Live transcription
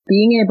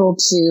being able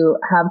to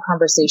have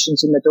conversations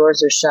when the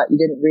doors are shut, you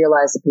didn't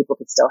realize that people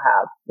could still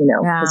have,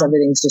 because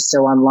everything's just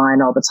so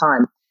online all the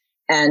time.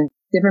 And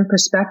different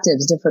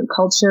perspectives, different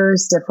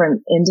cultures,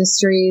 different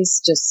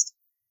industries, just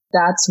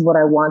that's what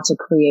I want to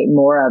create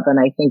more of. And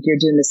I think you're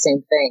doing the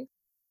same thing.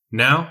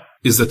 Now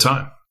is the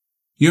time.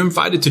 You're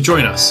invited to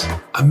join us,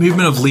 a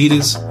movement of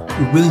leaders who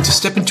are willing to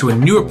step into a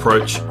new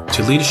approach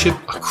to leadership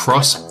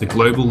across the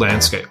global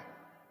landscape.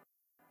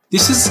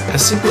 This is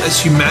as simple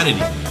as humanity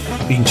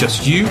being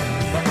just you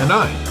and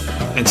I,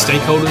 and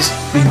stakeholders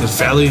being the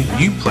value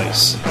you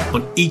place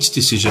on each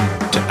decision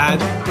to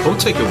add or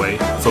take away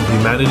from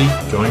humanity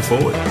going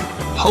forward.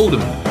 Hold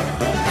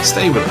them.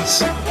 Stay with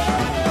us.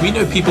 We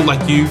know people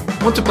like you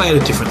want to play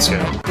at a different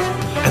scale,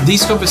 and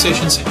these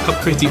conversations help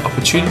create the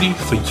opportunity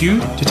for you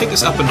to take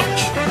this up a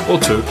notch, or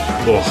two,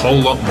 or a whole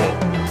lot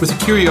more. With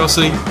a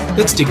curiosity,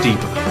 let's dig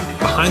deeper,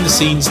 behind the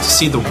scenes to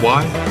see the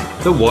why,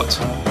 the what,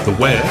 the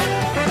where,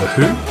 the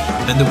who,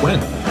 and the when.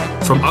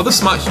 From other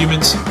smart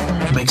humans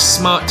who make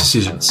smart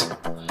decisions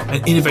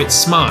and innovate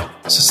smart,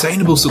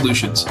 sustainable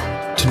solutions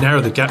to narrow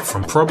the gap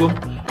from problem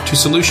to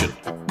solution.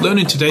 Learn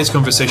in today's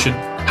conversation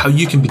how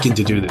you can begin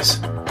to do this.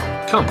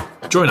 Come,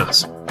 join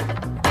us.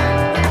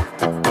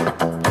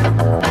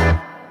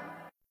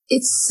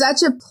 It's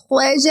such a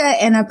pleasure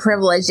and a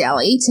privilege,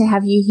 Ali, to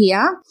have you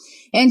here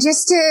and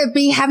just to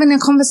be having a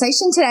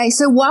conversation today.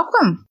 So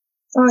welcome.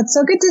 Oh, it's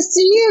so good to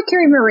see you,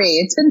 Carrie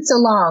Marie. It's been so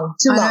long,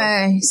 too long.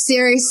 I know,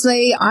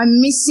 seriously, I'm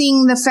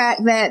missing the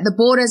fact that the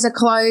borders are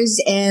closed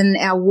and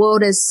our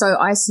world is so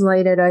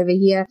isolated over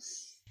here.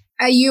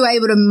 Are you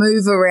able to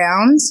move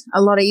around a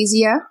lot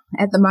easier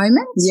at the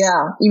moment?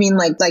 Yeah. You mean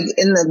like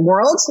in the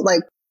world?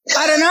 Like,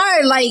 I don't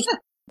know, like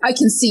I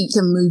can see you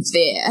can move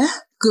there.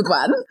 Good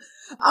one.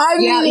 I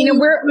mean,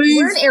 we're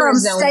in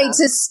Arizona. From state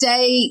to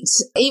state,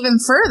 even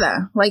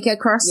further, like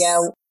across. Yeah.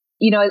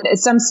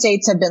 Some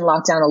states have been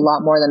locked down a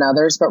lot more than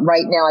others, but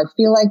right now I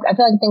feel like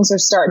things are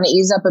starting to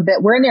ease up a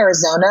bit. We're in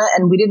Arizona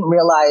and we didn't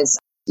realize,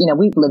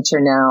 we've lived here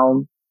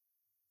now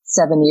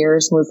 7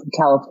 years, moved from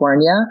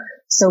California.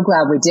 So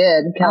glad we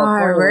did.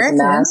 California was a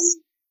mess.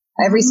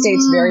 Every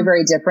state's very,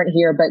 very different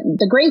here. But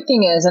the great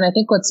thing is, and I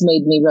think what's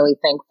made me really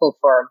thankful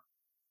for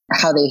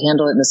how they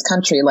handled it in this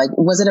country, like,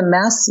 was it a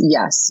mess?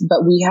 Yes.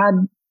 But we had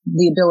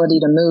the ability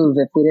to move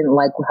if we didn't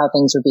like how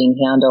things were being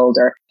handled.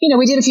 Or,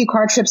 we did a few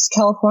car trips to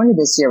California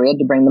this year. We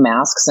had to bring the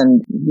masks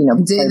and,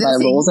 play by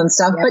the rules and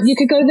stuff. Yes. But you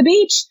could go to the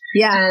beach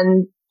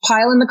and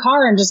pile in the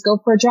car and just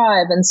go for a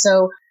drive. And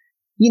so,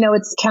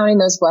 it's counting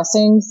those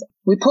blessings.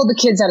 We pulled the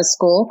kids out of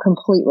school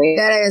completely.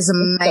 That is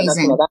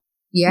amazing.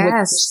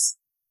 Yes.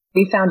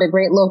 We found a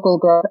great local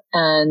group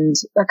and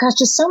gosh,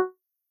 just so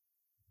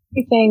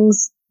many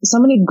things,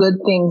 so many good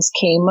things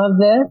came of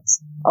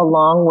this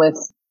along with,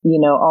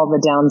 all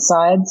the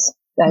downsides.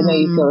 I know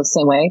you feel the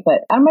same way,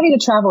 but I'm ready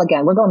to travel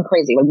again. We're going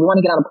crazy. Like, we want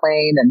to get on a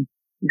plane and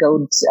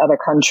go to other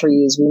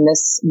countries.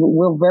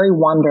 We're very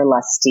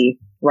wanderlusty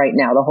right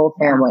now, the whole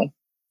family.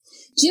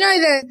 Do you know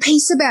the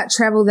piece about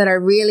travel that I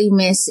really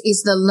miss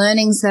is the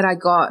learnings that I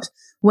got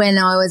when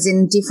I was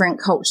in different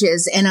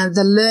cultures and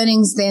the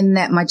learnings then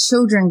that my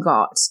children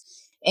got.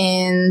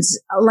 And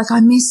I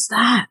miss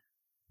that.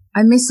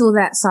 I miss all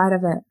that side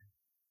of it.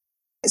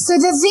 So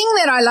the thing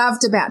that I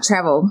loved about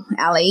travel,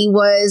 Ali,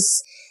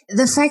 was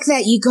the fact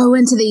that you go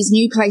into these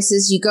new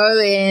places, you go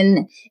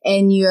in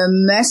and you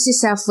immerse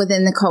yourself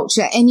within the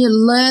culture and you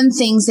learn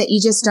things that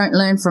you just don't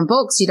learn from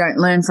books. You don't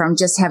learn from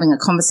just having a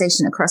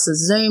conversation across a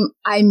Zoom.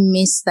 I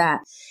miss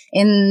that.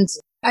 And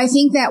I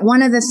think that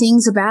one of the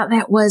things about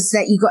that was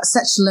that you got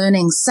such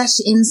learning,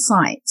 such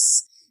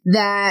insights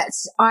that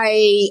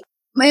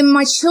and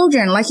my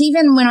children,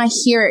 even when I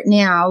hear it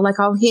now,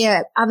 I'll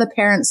hear other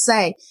parents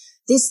say,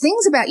 there's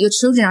things about your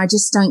children I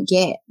just don't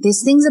get.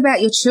 There's things about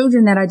your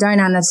children that I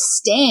don't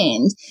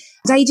understand.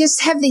 They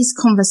just have these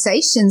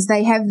conversations.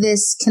 They have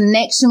this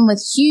connection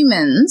with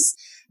humans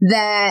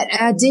that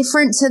are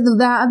different to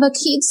the other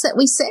kids that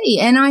we see.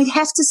 And I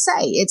have to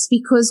say, it's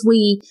because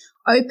we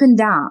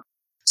opened up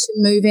to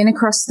move in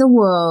across the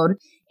world.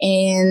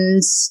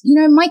 And,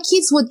 my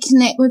kids would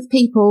connect with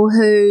people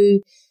who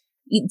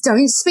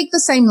don't speak the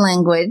same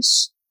language.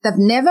 They've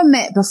never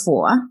met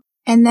before.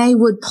 And they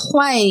would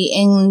play,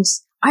 and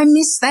I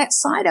miss that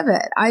side of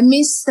it. I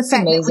miss the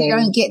fact that we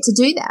don't get to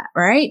do that,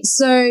 right?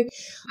 So,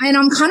 and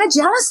I'm kind of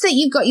jealous that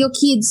you've got your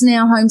kids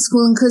now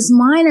homeschooling because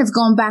mine have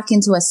gone back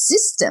into a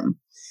system.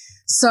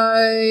 So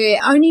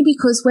only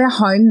because we're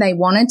home, they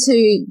wanted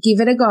to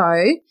give it a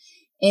go.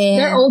 And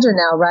they're older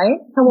now, right?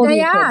 How old they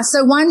are your are. kids?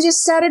 So one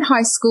just started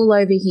high school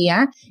over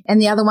here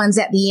and the other one's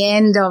at the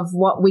end of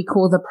what we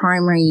call the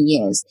primary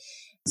years.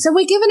 So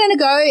we're giving it a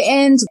go,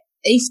 and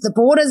if the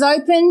border's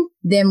open,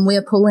 then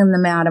we're pulling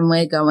them out and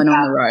we're going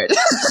on the road.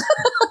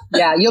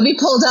 Yeah, you'll be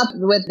pulled up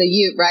with the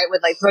ute, right?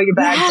 With throw your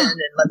bags in and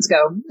let's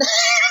go.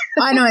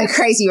 I know,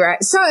 crazy,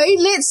 right? So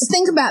let's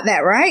think about that,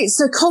 right?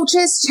 So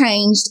culture's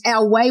changed.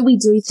 Our way we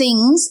do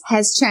things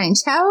has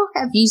changed. How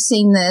have you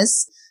seen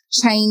this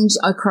change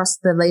across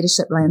the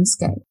leadership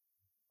landscape?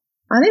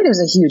 I think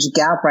there's a huge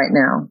gap right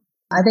now.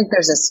 I think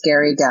there's a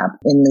scary gap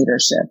in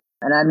leadership.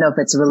 and I don't know if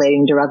it's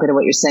relating directly to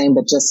what you're saying,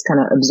 but just kind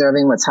of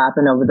observing what's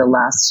happened over the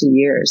last 2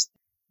 years.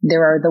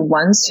 There are the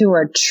ones who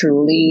are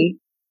truly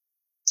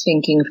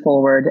thinking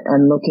forward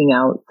and looking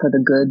out for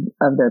the good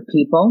of their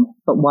people,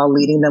 but while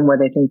leading them where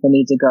they think they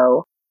need to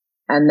go.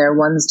 And there are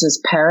ones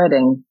just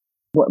parroting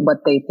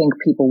what they think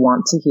people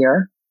want to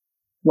hear,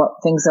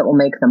 what things that will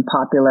make them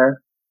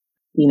popular.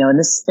 And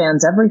this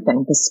spans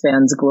everything. This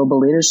spans global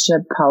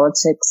leadership,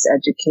 politics,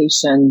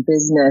 education,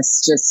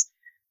 business, just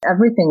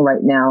everything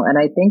right now. And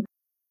I think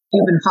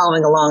you've been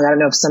following along. I don't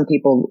know if some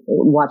people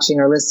watching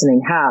or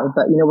listening have,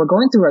 but we're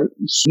going through a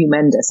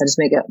humongous. I just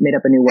made up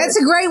a new word. That's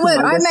a great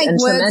word. I make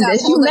words up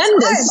all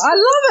the time. I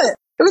love it.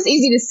 It was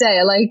easy to say.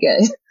 I like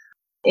it.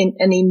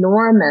 An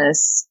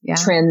enormous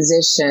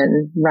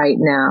transition right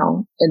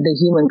now. The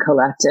human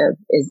collective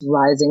is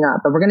rising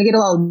up. But we're going to get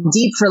a little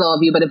deep for all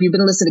of you. But if you've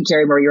been listening to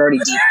Carrie Moore, you're already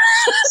deep.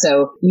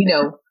 So,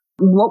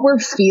 what we're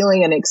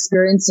feeling and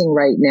experiencing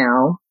right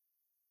now,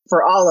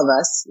 for all of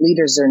us,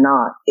 leaders or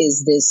not,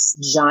 is this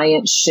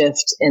giant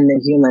shift in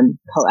the human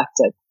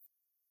collective.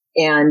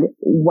 And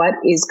what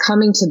is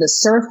coming to the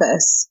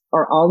surface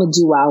are all the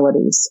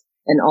dualities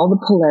and all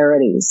the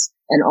polarities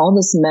and all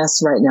this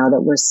mess right now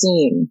that we're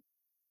seeing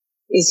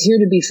is here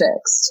to be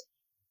fixed.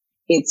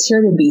 It's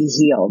here to be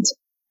healed.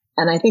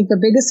 And I think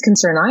the biggest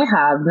concern I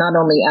have, not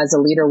only as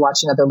a leader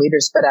watching other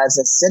leaders, but as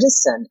a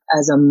citizen,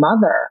 as a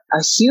mother,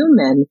 a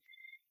human,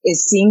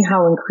 is seeing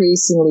how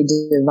increasingly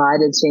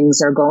divided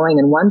things are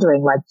going and wondering,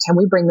 can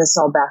we bring this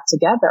all back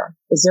together?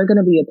 Is there going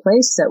to be a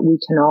place that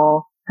we can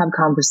all have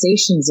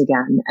conversations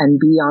again and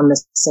be on the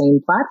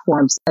same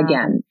platforms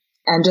again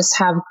and just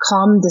have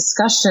calm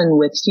discussion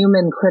with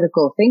human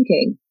critical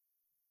thinking?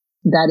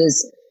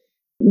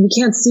 We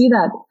can't see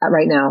that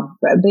right now,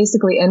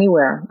 basically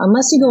anywhere,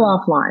 unless you go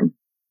offline,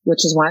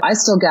 which is why I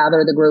still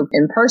gather the group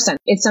in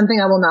person. It's something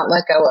I will not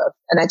let go of.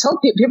 And I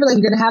told people, you're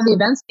going to have the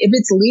events. If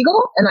it's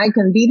legal and I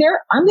can be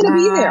there, I'm going to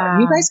be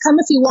there. You guys come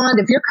if you want.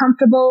 If you're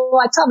comfortable,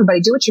 I tell everybody,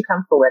 do what you're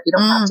comfortable with. You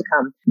don't have to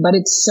come. But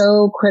it's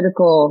so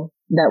critical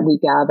that we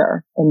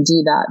gather and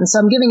do that. And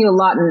so I'm giving you a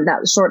lot in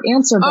that short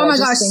answer. Oh my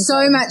gosh,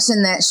 so much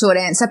in that short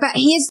answer. But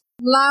here's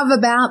love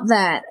about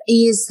that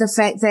is the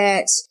fact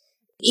that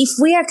if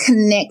we are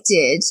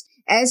connected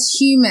as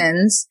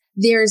humans,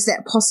 there is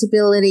that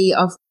possibility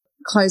of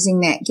closing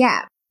that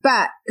gap.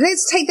 But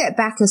let's take that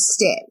back a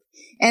step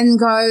and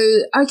go,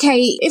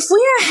 okay, if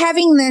we are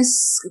having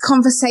this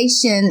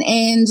conversation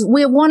and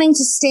we're wanting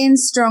to stand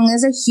strong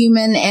as a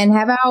human and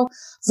have our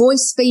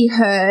voice be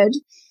heard,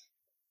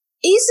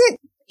 is it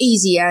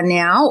easier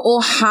now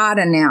or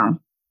harder now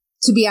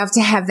to be able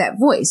to have that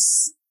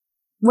voice?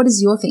 What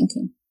is your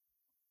thinking?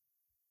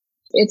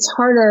 It's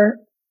harder.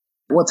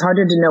 Well, it's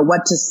harder to know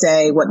what to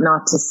say, what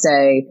not to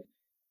say.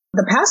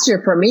 The past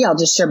year for me, I'll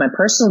just share my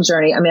personal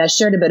journey. I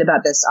shared a bit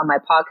about this on my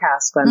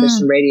podcast,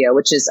 Glambition Radio,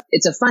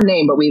 it's a fun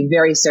name, but we have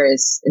very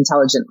serious,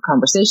 intelligent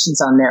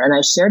conversations on there. And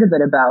I shared a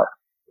bit about,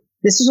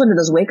 this is one of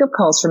those wake up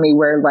calls for me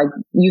where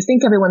you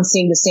think everyone's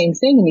saying the same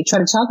thing and you try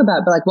to talk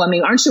about it, but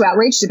aren't you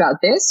outraged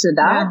about this or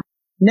that?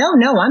 Yeah.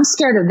 No, I'm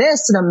scared of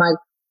this. And I'm like,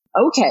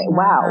 okay,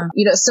 wow.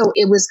 So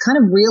it was kind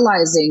of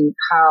realizing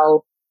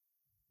how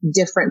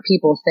different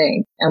people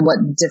think and what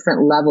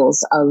different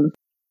levels of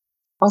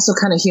also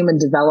kind of human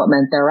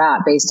development they're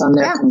at based on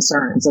their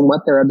concerns and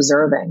what they're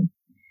observing.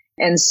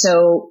 And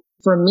so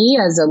for me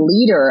as a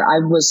leader, I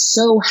was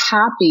so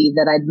happy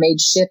that I'd made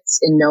shifts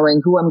in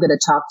knowing who I'm going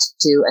to talk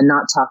to and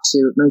not talk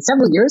to.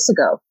 Several years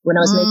ago when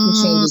I was making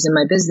changes in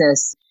my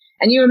business.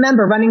 And you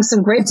remember running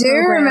some great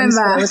programs.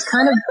 I was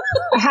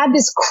I had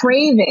this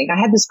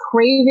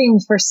craving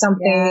for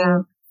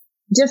something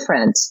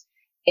different.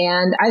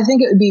 And I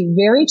think it would be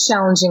very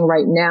challenging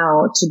right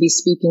now to be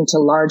speaking to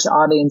large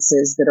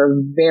audiences that are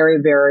very,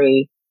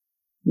 very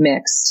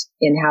mixed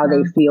in how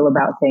they feel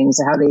about things,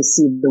 how they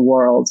see the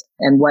world,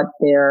 and what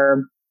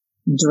their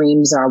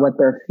dreams are, what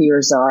their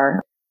fears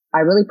are. I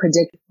really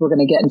predict we're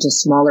going to get into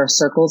smaller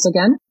circles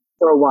again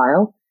for a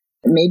while,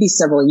 maybe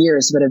several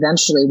years, but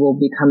eventually we'll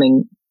be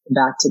coming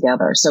back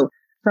together. So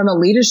from a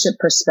leadership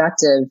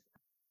perspective,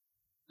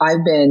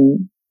 I've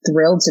been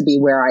thrilled to be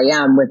where I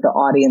am with the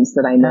audience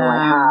that I know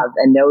I have,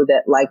 and know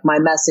that my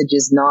message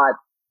is not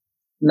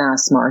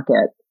mass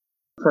market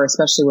for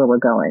especially where we're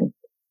going.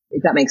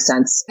 If that makes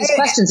sense. These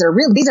questions are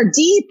real. These are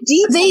deep.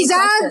 These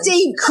are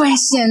deep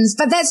questions,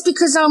 but that's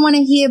because I want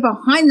to hear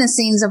behind the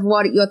scenes of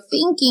what you're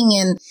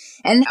thinking.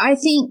 And I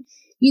think,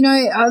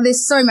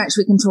 there's so much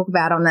we can talk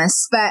about on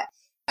this, but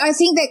I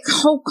think that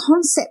whole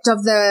concept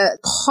of the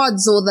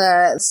pods or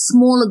the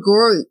smaller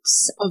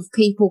groups of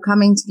people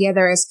coming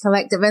together as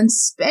collective, and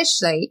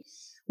especially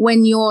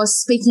when you're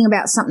speaking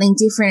about something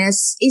different,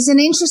 is an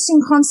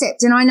interesting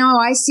concept. And I know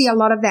I see a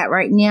lot of that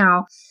right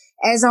now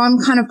as I'm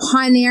kind of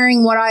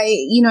pioneering what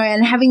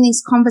and having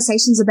these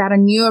conversations about a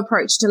new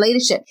approach to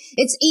leadership.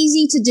 It's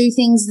easy to do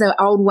things the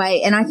old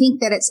way. And I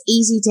think that it's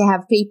easy to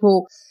have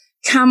people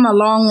come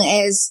along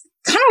as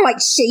kind of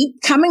like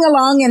sheep coming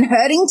along and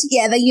herding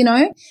together,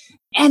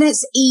 And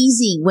it's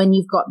easy when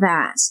you've got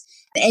that.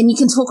 And you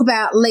can talk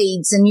about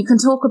leads and you can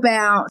talk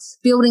about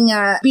building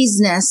a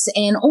business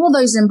and all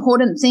those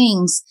important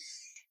things,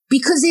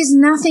 because there's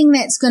nothing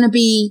that's going to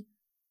be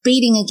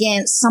beating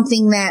against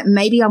something that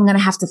maybe I'm going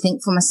to have to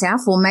think for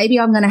myself, or maybe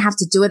I'm going to have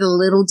to do it a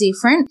little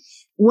different.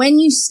 When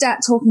you start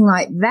talking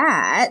like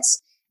that,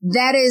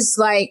 that is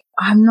like,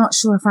 I'm not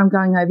sure if I'm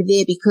going over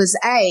there because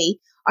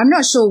I'm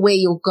not sure where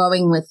you're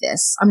going with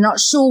this. I'm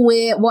not sure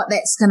what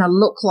that's going to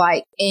look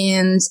like.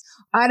 And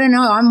I don't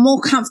know. I'm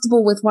more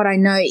comfortable with what I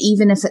know,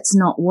 even if it's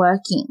not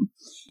working.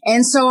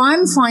 And so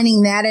I'm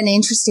finding that an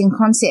interesting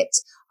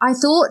concept. I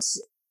thought,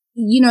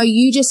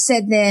 you just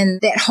said then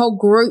that whole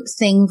group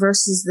thing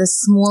versus the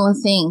smaller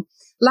thing.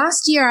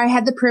 Last year, I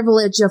had the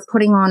privilege of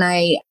putting on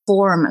a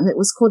forum. It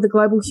was called the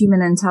Global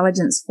Human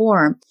Intelligence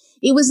Forum.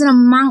 It was in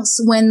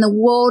amongst when the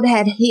world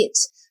had hit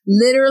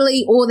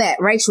literally all that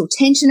racial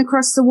tension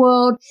across the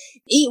world.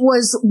 It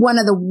was one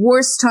of the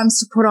worst times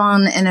to put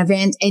on an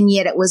event, and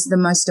yet it was the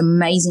most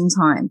amazing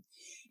time.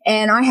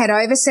 And I had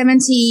over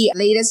 70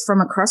 leaders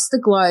from across the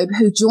globe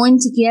who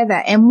joined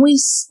together, and we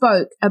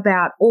spoke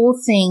about all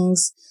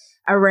things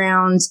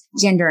around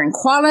gender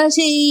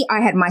equality.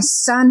 I had my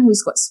son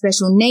who's got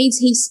special needs.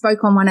 He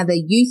spoke on one of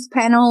the youth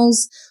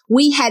panels.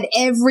 We had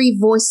every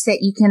voice that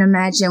you can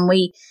imagine.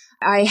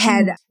 I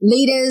had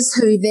leaders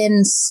who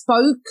then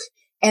spoke.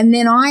 And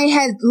then I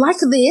had, like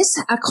this,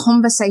 a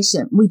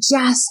conversation. We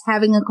just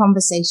having a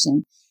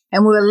conversation,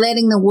 and we were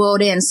letting the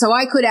world in. So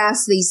I could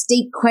ask these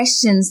deep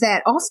questions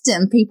that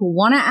often people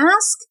want to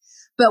ask,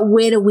 but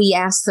where do we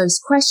ask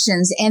those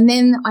questions? And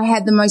then I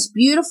had the most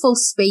beautiful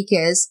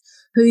speakers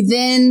who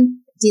then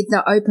did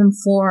the open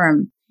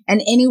forum,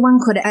 and anyone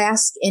could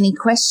ask any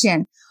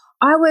question.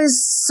 I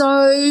was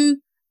so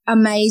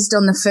amazed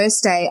on the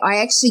first day. I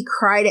actually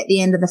cried at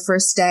the end of the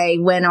first day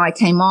when I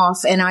came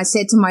off, and I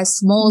said to my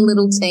small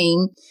little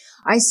team,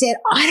 I said,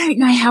 I don't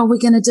know how we're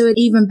going to do it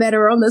even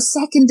better on the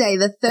second day,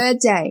 the third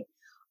day.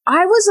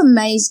 I was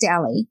amazed,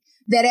 Ali,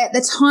 that at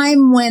the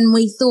time when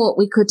we thought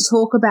we could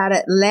talk about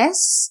it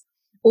less,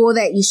 or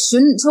that you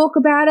shouldn't talk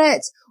about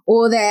it,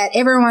 or that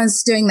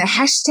everyone's doing the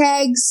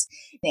hashtags,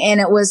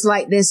 and it was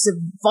like this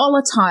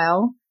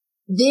volatile,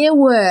 there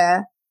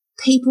were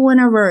people in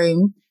a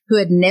room who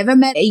had never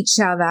met each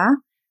other,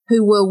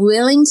 who were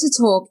willing to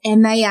talk,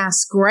 and they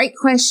asked great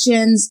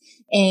questions,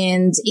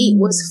 and it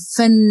was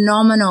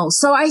phenomenal.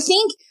 So I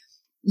think,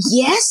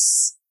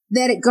 yes,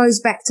 that it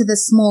goes back to the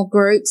small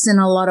groups in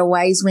a lot of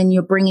ways when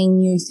you're bringing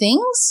new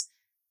things.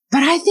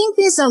 But I think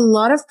there's a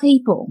lot of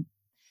people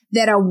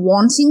that are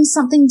wanting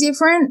something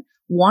different,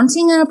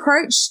 wanting an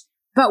approach,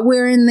 but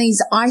we're in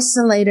these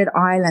isolated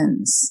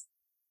islands.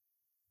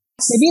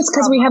 Maybe it's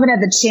because we haven't had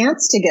the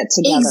chance to get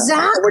together.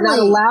 Exactly. We're not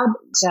allowed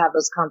to have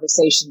those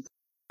conversations.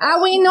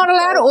 Are we not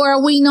allowed, or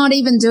are we not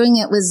even doing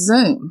it with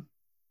Zoom?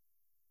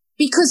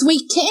 Because we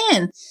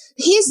can.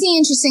 Here's the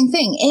interesting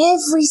thing.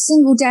 Every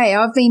single day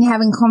I've been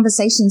having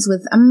conversations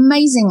with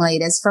amazing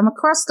leaders from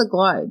across the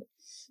globe.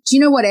 Do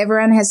you know what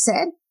everyone has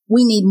said?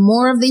 We need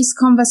more of these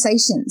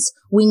conversations.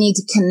 We need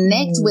to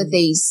connect with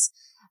these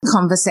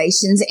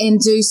conversations and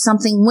do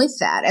something with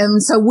that.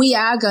 And so we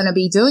are going to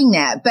be doing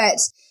that. But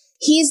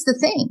here's the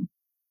thing.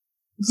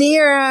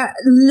 There are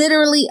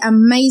literally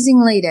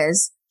amazing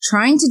leaders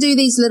trying to do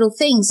these little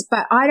things,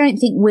 but I don't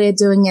think we're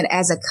doing it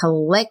as a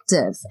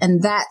collective,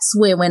 and that's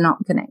where we're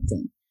not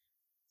connecting.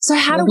 So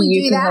how do we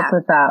do that? Help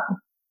with that?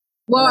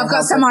 Well, I've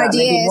got some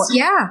ideas.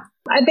 Yeah.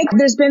 I think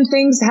there's been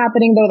things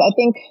happening though. I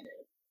think,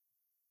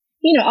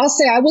 I'll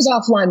say I was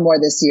offline more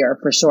this year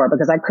for sure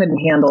because I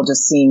couldn't handle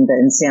just seeing the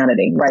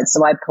insanity, right?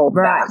 So I pulled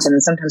back, and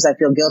then sometimes I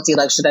feel guilty,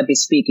 like, should I be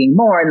speaking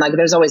more? And like,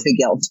 there's always the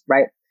guilt,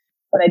 right?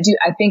 But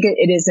I think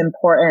it is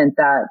important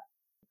that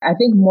I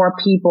think more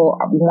people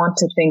want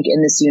to think in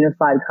this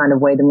unified kind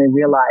of way than we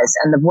realize.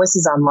 And the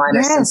voices online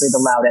are simply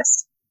the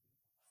loudest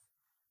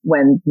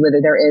whether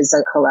there is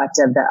a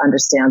collective that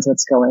understands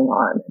what's going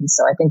on. And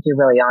so I think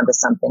you're really onto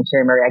something,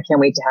 Carrie Marie. I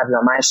can't wait to have you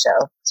on my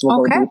show. So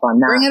we'll go deep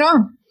on that. Bring it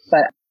on.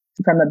 But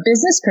from a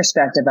business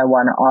perspective, I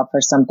want to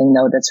offer something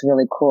though that's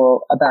really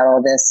cool about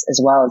all this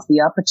as well. Is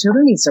the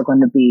opportunities are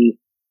going to be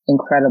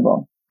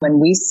incredible. When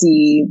we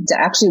see,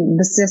 actually,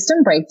 the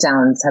system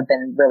breakdowns have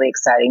been really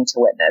exciting to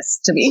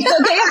witness.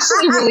 They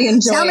actually really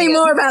enjoy it. Tell me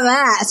more about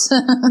that.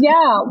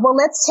 Yeah. Well,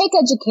 let's take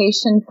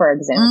education, for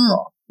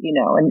example,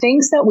 and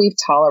things that we've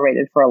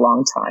tolerated for a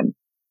long time.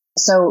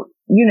 So,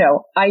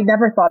 I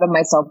never thought of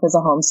myself as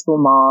a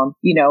homeschool mom.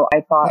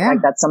 I thought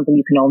like that's something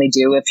you can only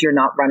do if you're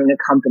not running a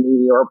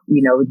company or,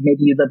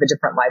 maybe you live a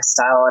different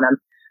lifestyle. And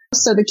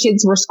so the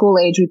kids were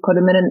school age. We put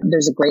them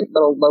there's a great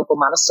little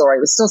local Montessori.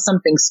 It was still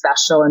something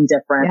special and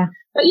different. Yeah.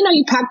 But,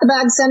 you pack the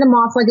bag, send them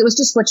off like it was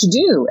just what you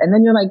do. And then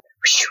you're like,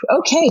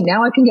 okay,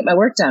 now I can get my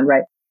work done,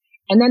 right?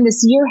 And then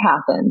this year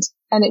happened,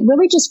 and it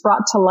really just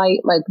brought to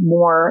light like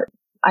more.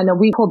 I know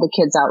we pulled the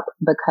kids out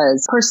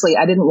because personally,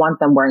 I didn't want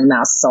them wearing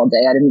masks all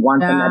day. I didn't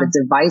want them at a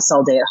device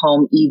all day at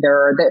home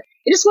either.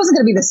 It just wasn't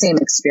going to be the same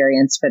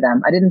experience for them.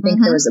 I didn't think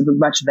there was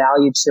much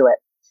value to it.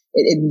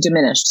 It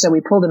diminished. So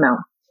we pulled them out.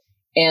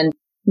 And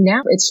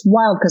now it's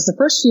wild because the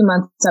first few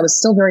months I was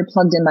still very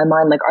plugged in my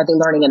mind. Like, are they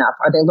learning enough?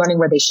 Are they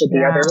learning where they should be?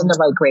 Are they in the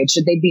right grade?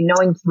 Should they be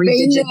knowing 3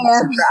 digits?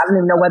 I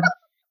don't even know what.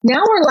 Now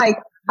we're like,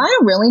 I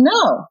don't really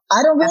know. I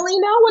don't really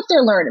know what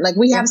they're learning. Like,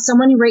 we have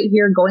someone right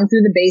here going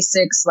through the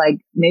basics. Like,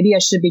 maybe I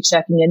should be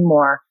checking in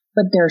more,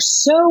 but they're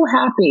so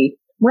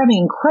happy. We're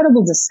having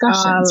incredible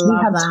discussions. We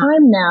have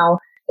time now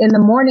in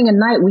the morning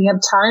and night. We have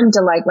time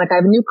to like I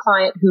have a new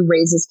client who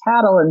raises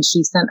cattle, and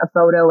she sent a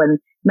photo, and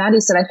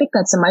Maddie said, I think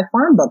that's in my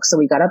farm book. So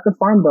we got up the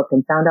farm book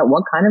and found out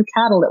what kind of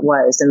cattle it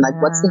was and like,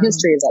 what's the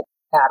history of that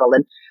cattle,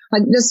 and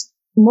like just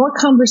more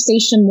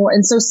conversation, more.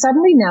 And so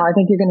suddenly now I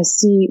think you're going to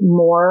see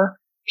more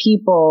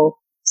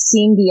people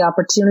seeing the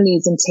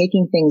opportunities and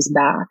taking things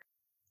back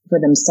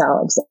for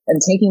themselves and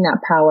taking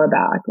that power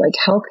back, like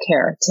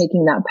healthcare,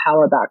 taking that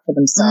power back for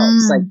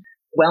themselves. Like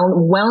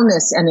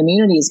wellness and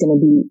immunity is going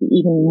to be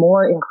even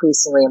more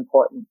increasingly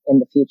important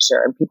in the future,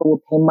 and people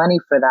will pay money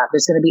for that.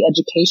 There's going to be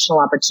educational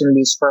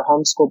opportunities for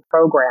homeschool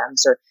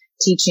programs or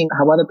teaching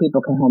how other people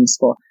can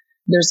homeschool.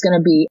 There's going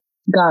to be,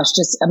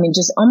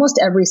 just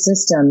almost every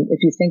system, if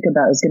you think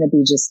about it, is going to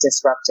be just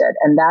disrupted.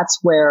 And that's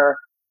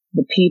where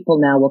the people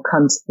now will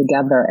come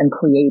together and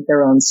create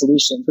their own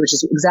solutions, which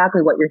is exactly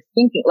what you're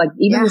thinking. Like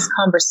even this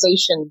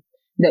conversation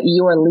that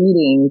you are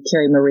leading,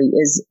 Carrie Marie,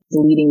 is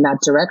leading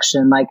that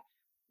direction. Like,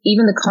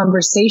 even the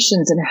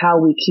conversations and how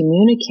we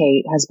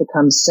communicate has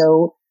become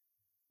so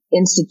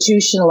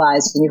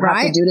institutionalized, and you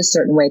have to do it a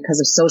certain way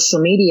because of social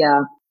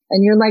media.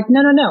 And you're like,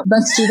 no,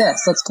 let's do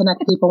this. Let's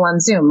connect people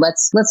on Zoom.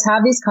 Let's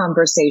have these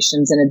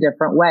conversations in a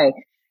different way.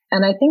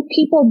 And I think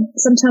people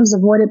sometimes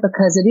avoid it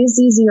because it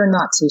is easier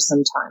not to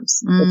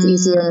sometimes. It's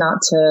easier not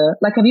to,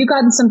 like, have you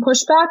gotten some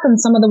pushback on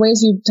some of the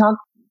ways you've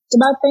talked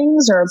about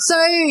things? Or so,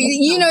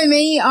 you know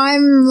me,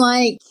 I'm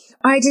like,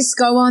 I just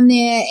go on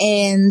there,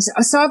 and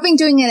so I've been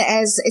doing it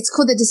as, it's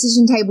called the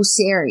Decision Table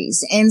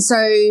Series. And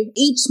so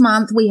each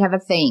month we have a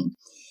theme.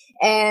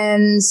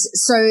 And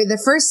so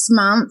the first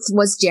month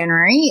was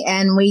January,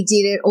 and we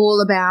did it all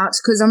about,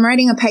 because I'm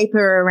writing a paper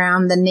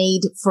around the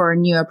need for a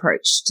new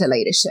approach to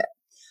leadership.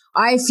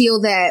 I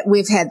feel that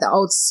we've had the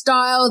old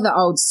style, the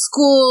old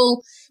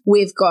school.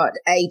 We've got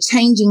a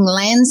changing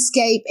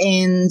landscape,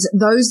 and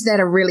those that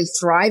are really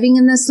thriving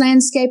in this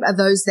landscape are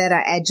those that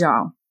are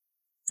agile.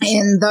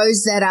 And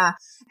those that are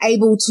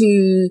able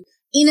to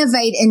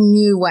innovate in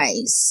new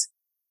ways.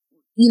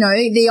 You know,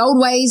 the old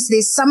ways,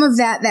 there's some of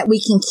that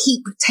we can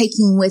keep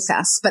taking with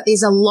us, but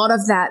there's a lot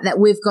of that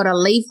we've got to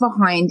leave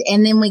behind.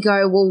 And then we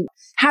go, well,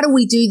 how do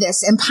we do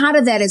this? And part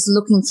of that is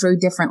looking through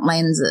different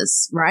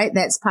lenses, right?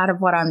 That's part of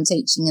what I'm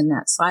teaching in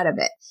that side of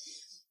it.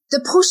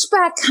 The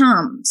pushback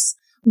comes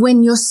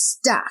when you're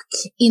stuck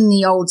in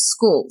the old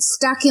school,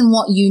 stuck in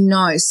what you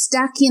know,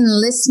 stuck in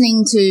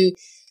listening to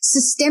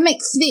systemic,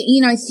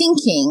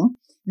 thinking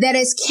that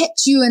has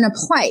kept you in a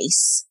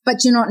place,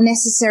 but you're not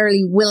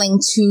necessarily willing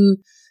to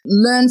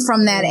learn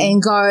from that and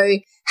go,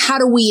 how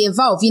do we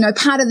evolve? You know,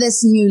 part of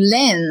this new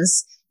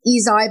lens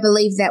is, I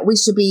believe, that we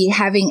should be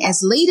having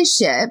as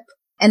leadership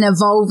an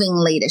evolving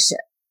leadership,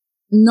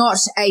 not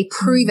a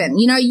proven.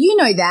 You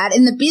know that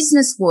in the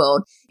business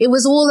world, it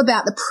was all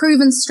about the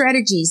proven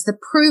strategies, the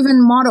proven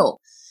model.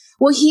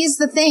 Well, here's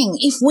the thing.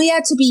 If we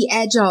are to be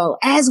agile,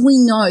 as we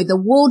know, the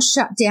world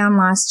shut down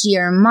last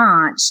year in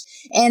March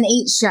and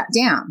it shut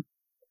down.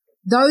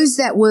 Those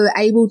that were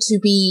able to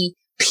be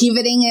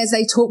pivoting, as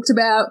they talked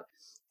about,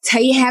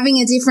 having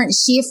a different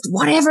shift,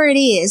 whatever it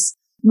is,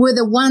 were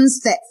the ones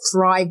that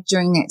thrived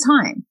during that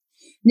time.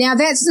 Now,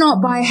 that's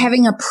not by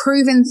having a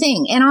proven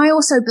thing. And I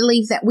also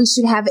believe that we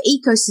should have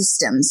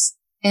ecosystems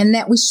and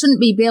that we shouldn't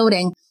be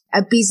building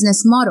a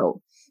business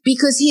model.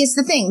 Because here's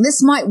the thing,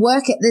 this might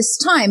work at this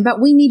time,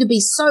 but we need to be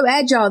so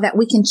agile that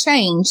we can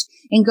change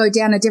and go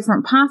down a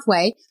different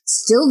pathway.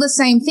 Still the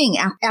same thing.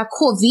 Our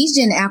core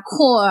vision, our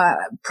core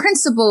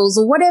principles,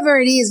 or whatever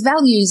it is,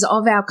 values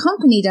of our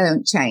company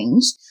don't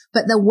change,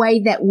 but the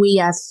way that we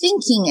are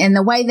thinking and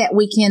the way that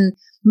we can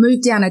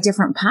move down a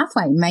different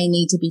pathway may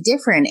need to be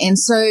different. And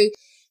so,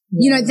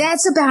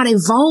 that's about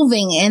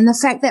evolving and the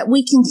fact that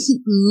we can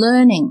keep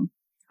learning.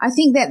 I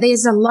think that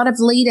there's a lot of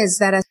leaders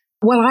that are,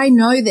 well, I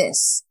know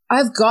this.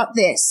 I've got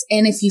this.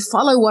 And if you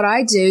follow what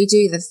I do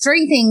the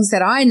 3 things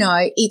that I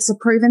know, it's a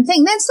proven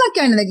thing. That's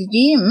like going to the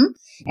gym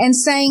and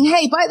saying,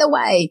 hey, by the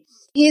way,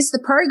 here's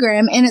the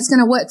program and it's going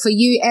to work for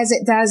you as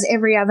it does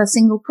every other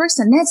single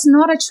person. That's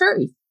not a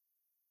truth.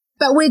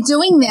 But we're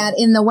doing that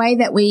in the way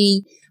that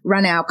we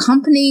run our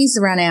companies,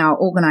 run our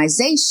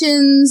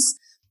organizations.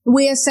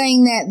 We're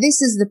saying that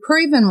this is the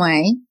proven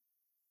way.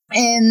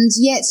 And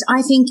yet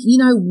I think,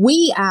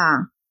 we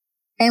are,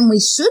 and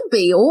we should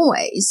be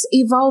always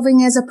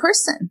evolving as a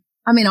person.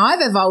 I mean,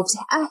 I've evolved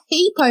a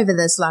heap over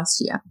this last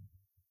year,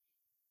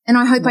 and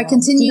I hope I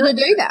continue to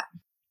do that.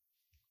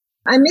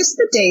 I miss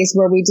the days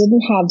where we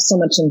didn't have so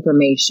much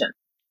information.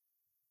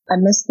 I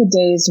miss the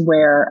days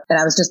where,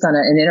 and I was just on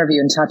an interview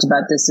and talked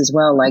about this as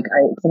well. Like,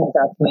 someone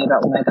asked me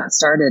about when I got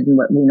started and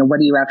what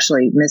do you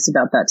actually miss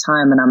about that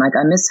time? And I'm like,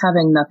 I miss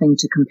having nothing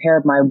to compare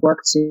my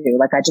work to.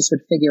 Like, I just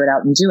would figure it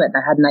out and do it. And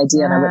I had an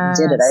idea and I went and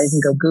did it. I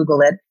didn't go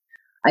Google it.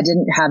 I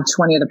didn't have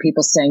 20 other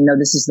people saying, no,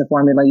 this is the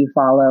formula you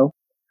follow.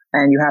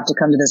 And you have to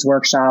come to this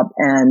workshop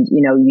and,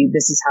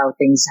 this is how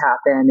things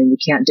happen and you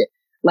can't do,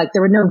 like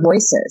there were no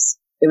voices.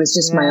 It was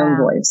just my own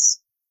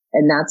voice.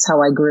 And that's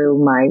how I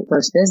grew my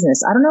first business.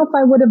 I don't know if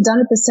I would have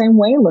done it the same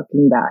way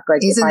looking back.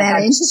 Like Isn't if I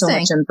that had so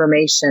much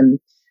information.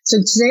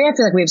 So today I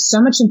feel like we have so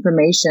much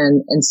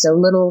information and so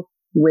little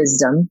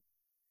wisdom,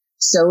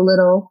 so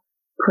little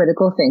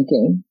critical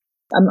thinking.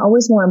 I'm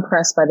always more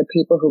impressed by the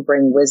people who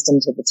bring wisdom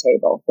to the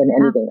table than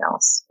anything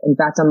else. In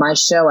fact, on my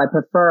show, I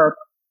prefer,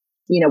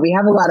 we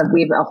have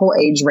a whole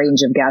age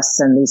range of guests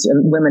and these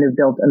women who've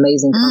built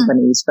amazing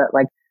companies, but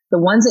like the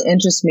ones that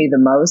interest me the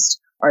most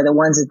are the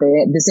ones that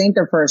this ain't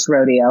their first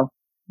rodeo.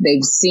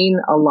 They've seen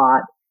a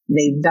lot.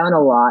 They've done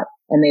a lot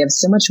and they have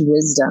so much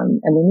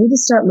wisdom and we need to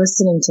start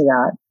listening to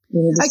that.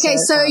 Okay.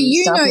 So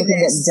you know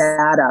this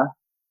data.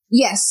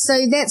 Yes.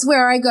 So that's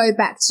where I go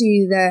back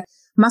to the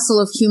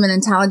muscle of human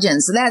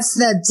intelligence. That's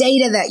the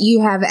data that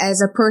you have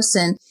as a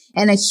person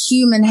and a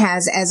human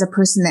has as a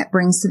person that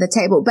brings to the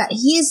table. But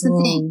here's the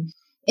thing.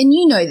 And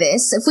you know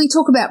this, if we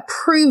talk about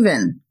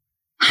proven,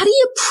 how do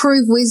you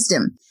prove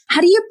wisdom?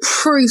 How do you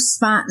prove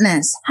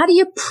smartness? How do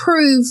you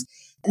prove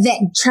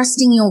that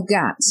trusting your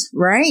gut,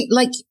 right?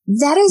 Like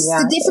that is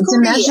the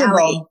difficulty,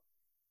 Ali.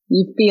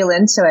 You feel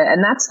into it.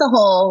 And that's the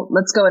whole,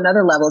 let's go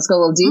another level. Let's go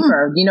a little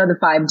deeper. The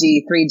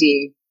 5D,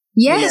 3D.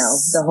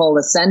 Yes. The whole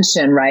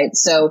ascension, right?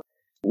 So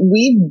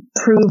we've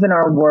proven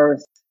our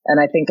worth. And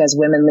I think as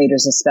women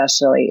leaders,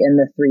 especially in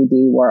the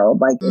 3D world,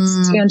 like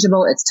it's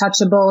tangible, it's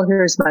touchable.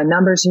 Here's my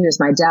numbers. Here's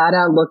my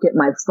data. Look at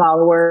my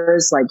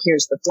followers. Like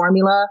here's the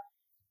formula.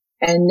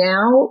 And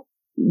now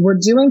we're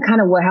doing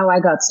kind of how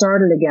I got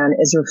started again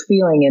is we're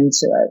feeling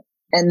into it.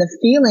 And the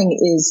feeling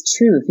is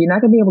truth. You're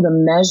not going to be able to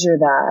measure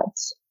that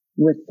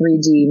with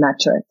 3D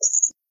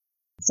metrics.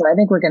 So I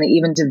think we're going to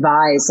even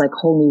devise like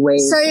whole new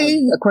ways. So,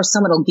 of course,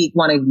 someone will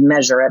want to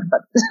measure it,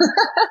 but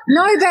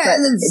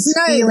it's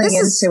feeling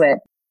into it.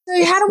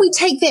 So how do we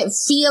take that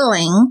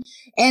feeling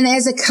and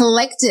as a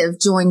collective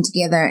join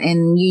together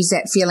and use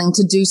that feeling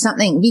to do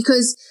something?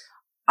 Because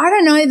I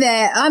don't know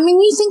that. I mean,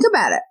 you think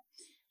about it.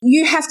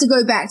 You have to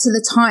go back to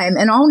the time,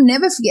 and I'll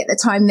never forget the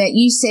time that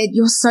you said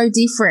you're so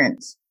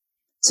different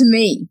to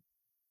me,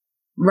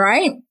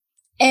 right?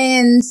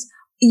 And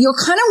you're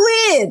kind of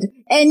weird,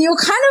 and you're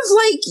kind of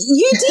like,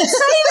 you did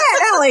say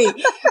that, Ali. And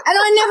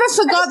I never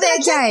forgot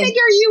that day. I can't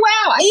figure you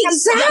out.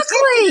 Exactly. I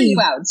can't figure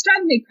you out. It's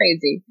driving me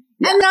crazy.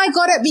 Yeah. And I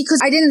got it because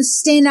I didn't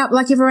stand up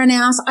like everyone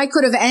else. I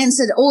could have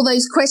answered all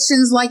those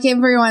questions like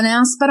everyone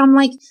else, but I'm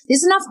like,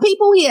 there's enough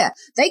people here.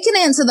 They can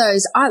answer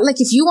those. Like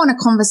if you want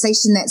a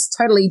conversation that's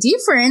totally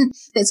different,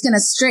 that's going to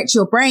stretch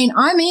your brain,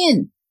 I'm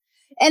in.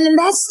 And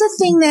that's the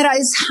thing that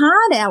is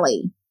hard,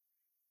 Ali.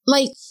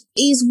 Like,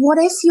 is what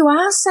if you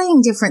are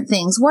saying different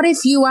things? What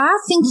if you are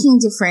thinking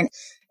different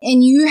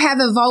and you have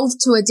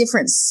evolved to a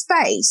different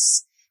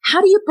space? How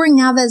do you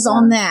bring others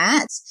on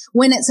that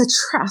when it's a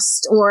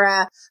trust or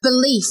a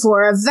belief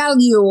or a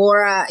value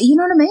or a, you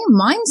know what I mean,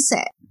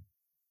 mindset?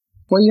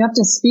 Well, you have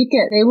to speak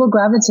it. They will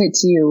gravitate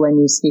to you when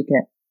you speak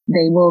it.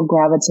 They will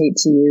gravitate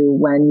to you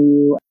when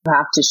you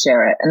have to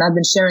share it. And I've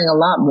been sharing a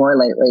lot more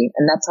lately.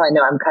 And that's how I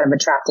know I'm kind of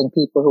attracting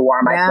people who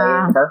are my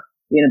flavor.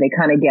 They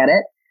kind of get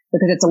it.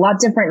 Because it's a lot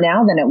different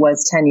now than it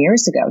was 10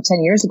 years ago.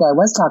 10 years ago, I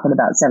was talking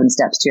about 7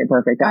 steps to your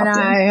perfect opt-in.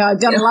 I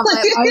gotta love that.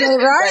 Okay,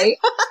 right?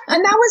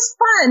 And that was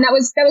fun. That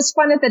was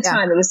fun at the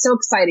time. It was so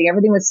exciting.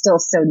 Everything was still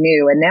so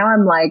new. And now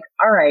I'm like,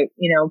 all right,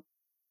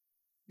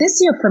 this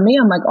year for me,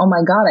 I'm like, oh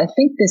my God, I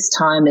think this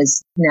time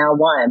is now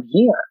why I'm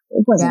here.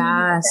 It wasn't any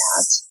of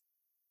that.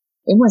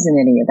 It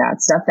wasn't any of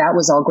that stuff. That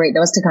was all great.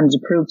 That was to kind of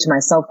to prove to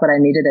myself what I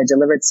needed. I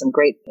delivered some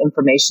great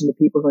information to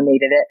people who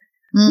needed it.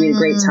 We had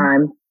a great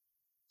time.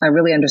 I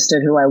really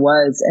understood who I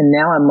was. And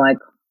now I'm like,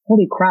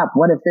 holy crap,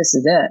 what if this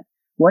is it?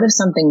 What if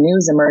something new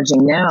is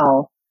emerging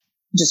now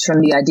just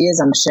from the ideas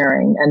I'm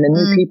sharing and the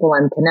new people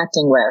I'm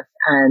connecting with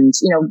and,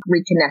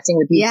 reconnecting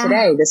with you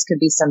today? This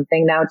could be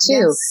something now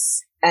too.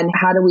 Yes. And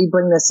how do we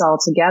bring this all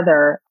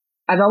together?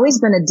 I've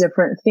always been a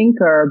different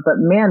thinker,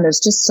 but man,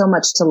 there's just so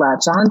much to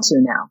latch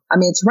onto now.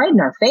 I mean, it's right in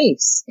our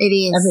face. It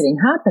is.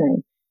 Everything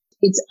happening.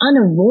 It's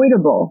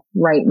unavoidable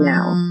right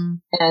now.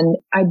 And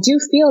I do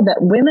feel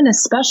that women,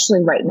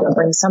 especially right now,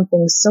 bring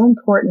something so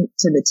important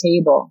to the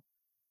table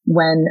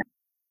when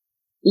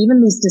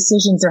even these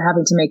decisions they're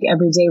having to make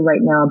every day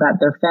right now about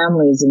their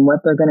families and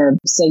what they're going to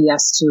say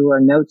yes to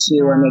or no to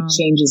or make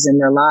changes in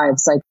their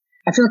lives. Like,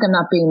 I feel like I'm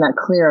not being that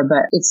clear,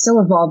 but it's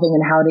still evolving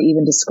in how to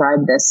even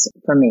describe this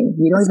for me.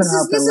 We don't even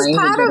have the language. This is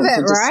part of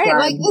it, right?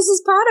 Like, this is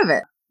part of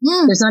it.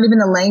 There's not even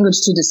the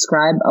language to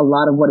describe a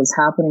lot of what is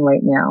happening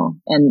right now.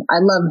 And I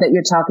love that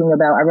you're talking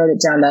about, I wrote it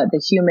down, the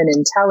human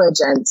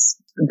intelligence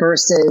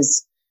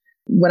versus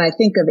when I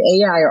think of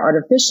AI or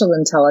artificial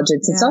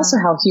intelligence, it's also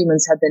how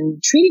humans have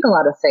been treating a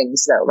lot of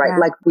things though, right?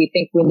 Like we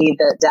think we need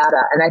the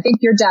data. And I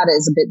think your data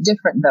is a bit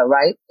different though,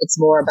 right? It's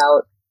more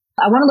about,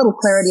 I want a little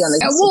clarity on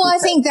this. Well,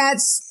 I think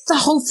that's the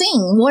whole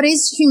thing. What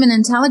is human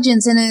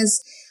intelligence? And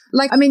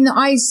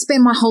I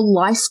spend my whole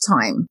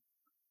lifetime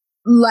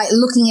like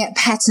looking at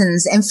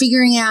patterns and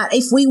figuring out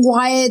if we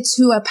wired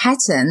to a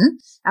pattern,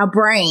 our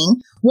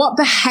brain, what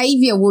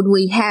behavior would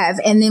we have?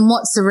 And then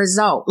what's the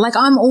result? Like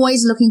I'm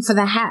always looking for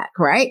the hack,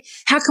 right?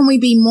 How can we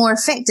be more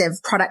effective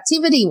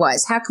productivity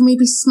wise? How can we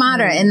be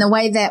smarter in the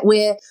way that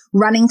we're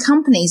running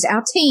companies,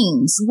 our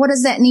teams? What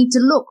does that need to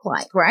look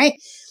like, right?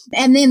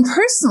 And then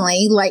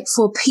personally, like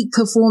for peak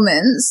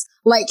performance,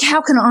 like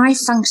how can I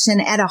function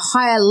at a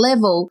higher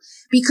level?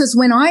 Because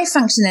when I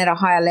function at a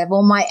higher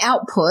level, my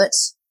output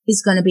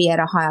is going to be at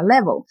a higher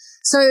level.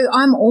 So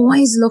I'm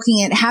always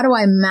looking at how do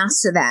I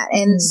master that?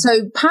 And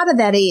so part of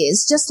that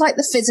is just like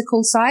the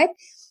physical side.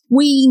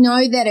 We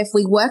know that if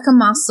we work a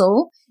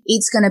muscle,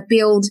 it's going to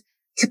build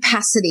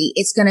capacity.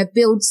 It's going to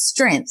build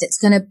strength. It's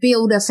going to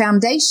build a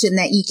foundation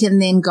that you can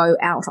then go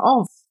out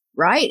of,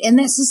 right? And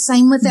that's the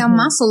same with our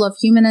muscle of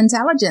human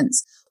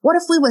intelligence. What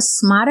if we were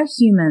smarter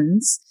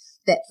humans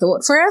that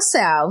thought for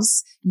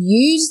ourselves,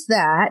 used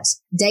that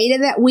data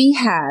that we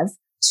have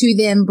to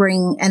then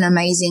bring an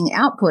amazing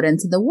output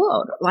into the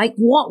world? Like,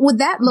 what would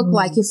that look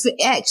like if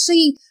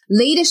actually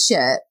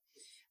leadership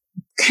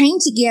came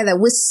together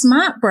with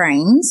smart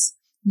brains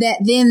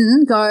that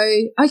then go,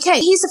 okay,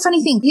 here's the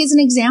funny thing. Here's an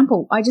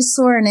example. I just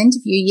saw an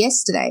interview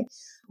yesterday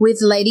with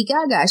Lady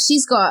Gaga.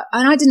 She's got,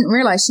 and I didn't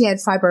realize she had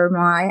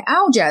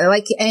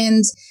fibromyalgia.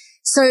 And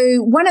so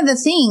one of the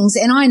things,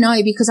 and I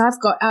know because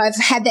I've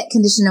had that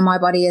condition in my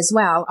body as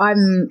well.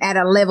 I'm at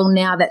a level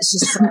now that's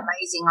just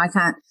amazing.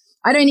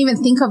 I don't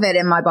even think of it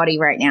in my body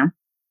right now.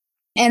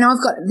 And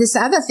I've got this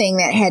other thing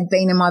that had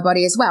been in my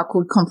body as well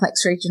called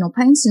complex regional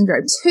pain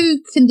syndrome. 2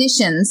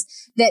 conditions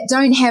that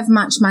don't have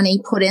much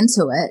money put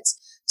into it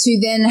to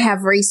then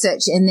have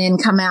research and then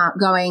come out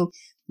going,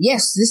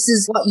 yes, this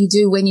is what you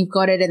do when you've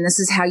got it and this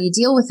is how you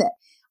deal with it.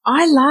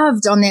 I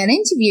loved on that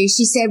interview,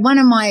 she said, one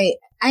of my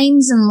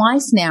aims in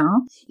life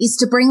now is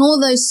to bring all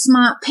those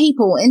smart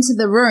people into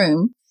the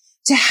room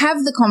to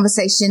have the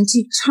conversation,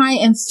 to try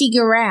and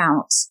figure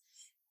out,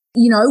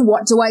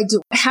 what do I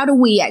do? How do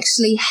we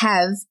actually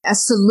have a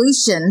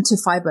solution to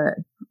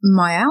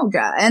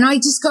fibromyalgia? And I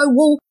just go,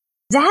 well,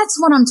 that's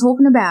what I'm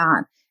talking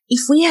about.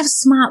 If we have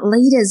smart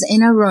leaders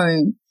in a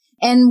room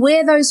and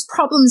where those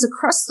problems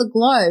across the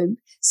globe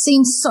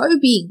seem so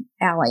big,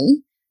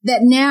 Ali,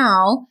 that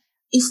now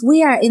if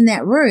we are in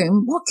that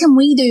room, what can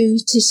we do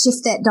to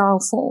shift that dial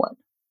forward?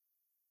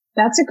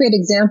 That's a great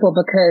example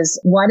because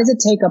why does it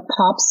take a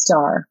pop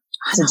star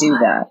to do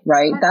that,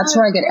 right? That's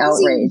where I get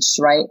outraged,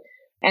 right?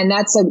 And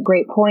that's a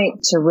great point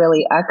to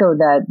really echo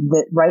that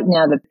right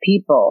now, the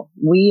people,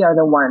 we are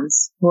the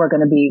ones who are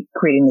going to be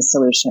creating the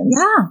solutions.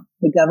 Yeah.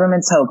 The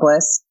government's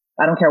hopeless.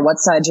 I don't care what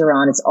side you're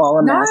on. It's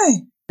all a mess.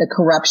 No. The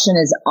corruption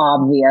is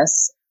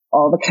obvious.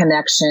 All the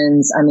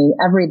connections. I mean,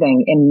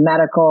 everything in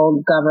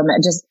medical,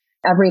 government, just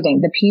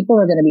everything. The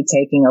people are going to be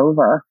taking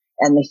over,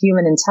 and the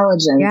human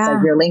intelligence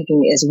that you're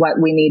linking is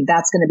what we need.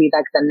 That's going to be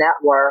like the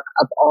network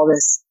of all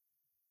this.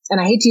 And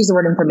I hate to use the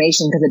word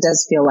information because it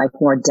does feel like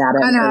more data.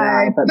 I know,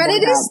 AI, but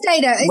it is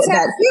data. It's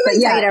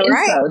human data, info.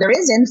 Right? There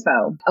is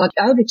info. Like,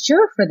 I have a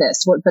cure for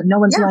this, but no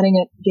one's letting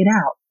it get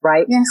out,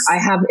 right? Yes. I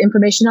have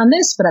information on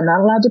this, but I'm not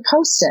allowed to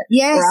post it.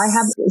 Yes. Or I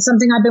have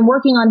something I've been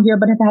working on here,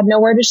 but have had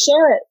nowhere to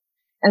share it.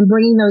 And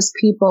bringing those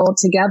people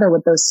together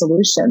with those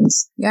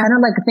solutions. Yeah. Kind of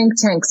like think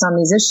tanks on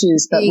these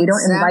issues, but we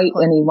don't invite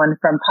anyone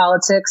from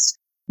politics,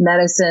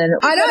 medicine.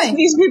 I know.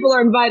 These people are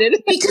invited.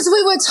 Because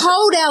we were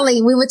told,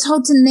 Ali, we were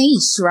told to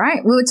niche,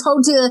 right? We were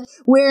told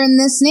we're in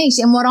this niche.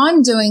 And what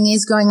I'm doing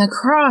is going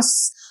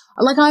across,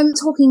 like I'm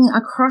talking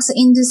across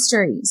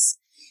industries.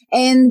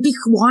 And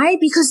why?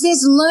 Because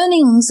there's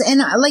learnings.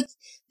 And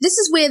this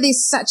is where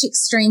there's such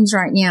extremes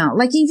right now.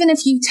 Like even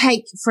if you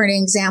take, for an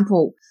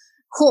example,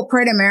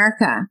 corporate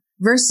America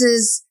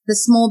versus the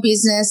small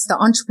business, the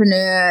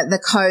entrepreneur, the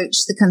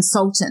coach, the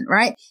consultant,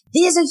 right?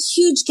 There's a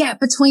huge gap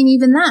between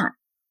even that.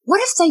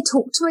 What if they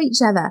talk to each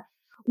other?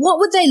 What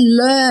would they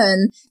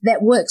learn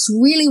that works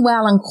really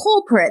well in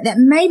corporate that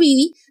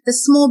maybe the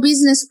small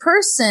business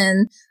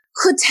person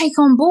could take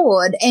on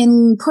board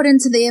and put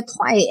into their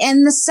play?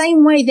 And the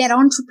same way that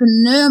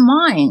entrepreneur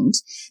mind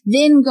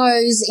then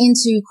goes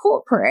into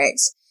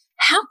corporate,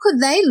 how could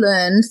they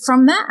learn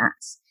from that?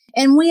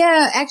 And we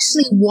are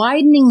actually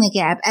widening the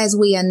gap as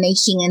we are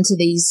niching into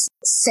these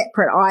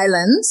separate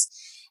islands.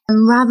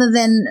 And rather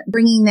than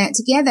bringing that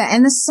together.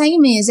 And the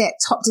same is at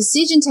top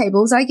decision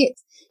tables.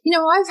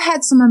 I've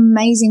had some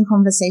amazing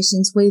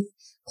conversations with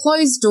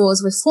closed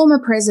doors with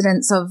former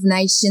presidents of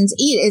nations.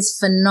 It is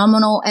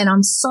phenomenal. And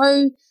I'm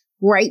so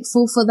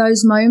grateful for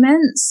those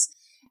moments.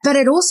 But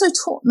it also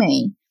taught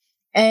me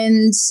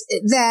and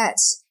that,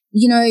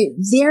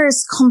 there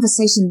is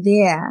conversation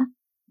there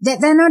that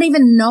they're not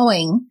even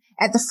knowing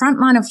at the front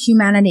line of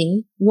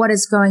humanity, what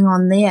is going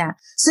on there.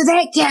 So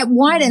that gap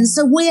widens.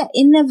 So we're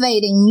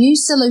innovating new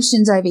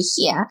solutions over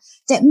here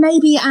that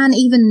maybe aren't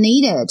even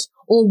needed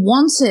or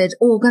wanted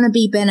or going to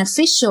be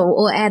beneficial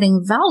or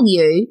adding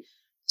value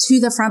to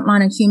the front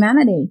line of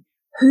humanity.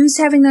 Who's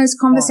having those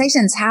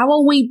conversations? How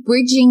are we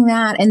bridging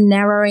that and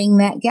narrowing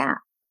that gap?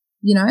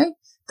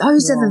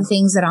 Those are the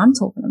things that I'm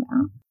talking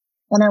about.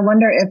 And I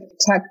wonder if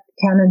tech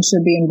can and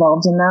should be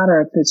involved in that,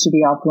 or if it should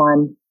be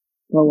offline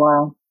for a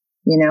while,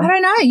 you know? I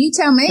don't know. You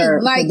tell me.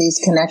 For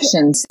these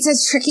connections. It's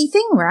a tricky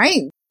thing,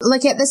 right?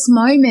 Like at this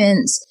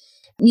moment,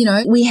 you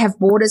know, we have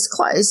borders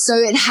closed, so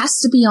it has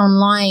to be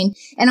online.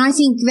 And I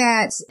think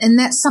and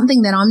that's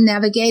something that I'm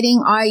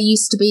navigating. I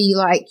used to be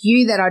like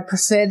you, that I'd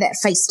prefer that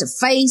face to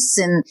face,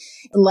 and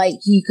like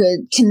you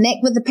could connect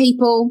with the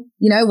people,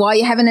 you know, while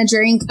you're having a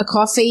drink, a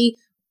coffee,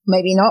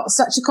 maybe not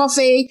such a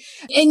coffee,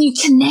 and you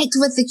connect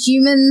with the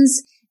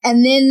humans,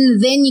 and then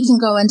you can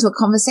go into a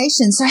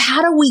conversation. So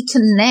how do we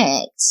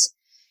connect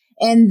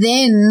and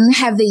then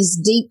have these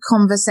deep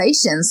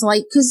conversations?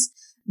 Like, 'cause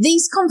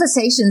these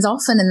conversations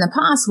often in the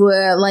past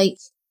were like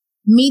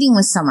meeting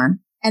with someone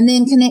and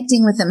then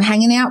connecting with them,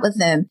 hanging out with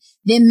them,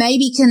 then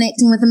maybe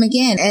connecting with them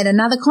again at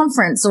another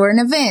conference or an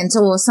event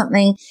or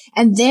something.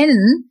 And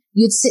then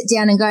you'd sit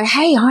down and go,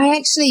 hey,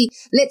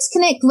 let's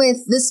connect with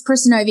this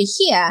person over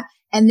here,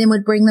 and then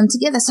would bring them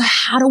together. So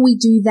how do we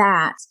do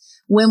that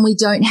when we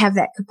don't have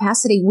that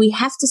capacity? We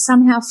have to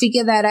somehow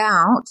figure that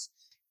out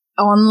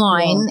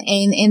online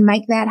and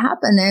make that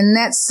happen. And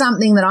that's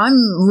something that I'm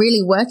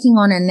really working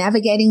on and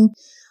navigating.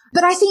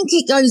 But I think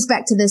it goes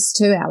back to this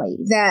too, Ali,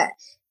 that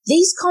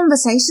these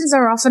conversations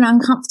are often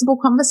uncomfortable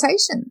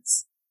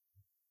conversations.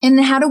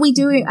 And how do we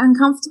do it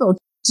uncomfortable?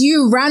 Do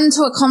you run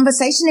to a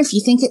conversation if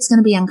you think it's going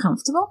to be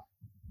uncomfortable?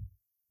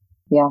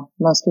 Yeah,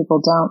 most people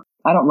don't.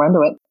 I don't run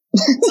to it.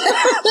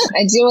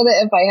 I deal with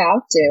it if I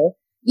have to.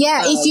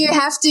 Yeah, if you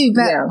have to,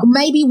 but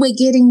maybe we're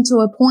getting to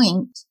a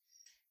point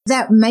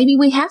that maybe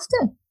we have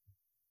to.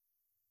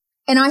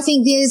 And I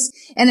think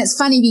and it's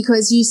funny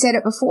because you said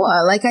it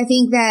before, like I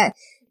think that,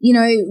 you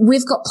know,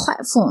 we've got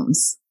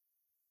platforms.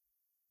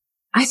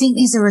 I think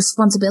there's a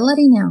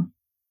responsibility now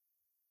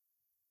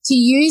to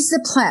use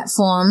the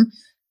platform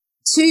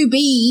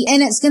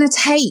and it's going to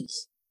take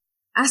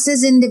us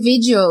as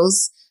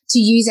individuals to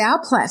use our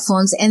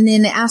platforms, and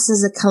then us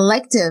as a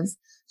collective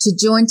to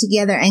join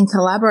together and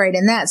collaborate.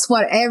 And that's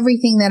what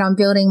everything that I'm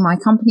building my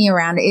company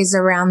around is,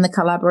 around the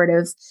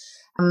collaborative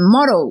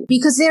model,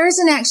 because there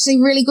isn't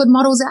actually really good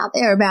models out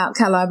there about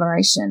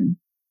collaboration.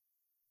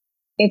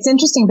 It's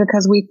interesting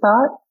because we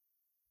thought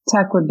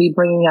tech would be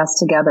bringing us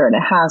together, and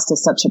it has to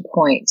such a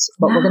point,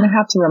 but we're going to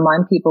have to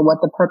remind people what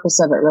the purpose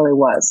of it really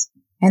was.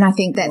 And I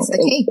think that's the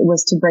key. It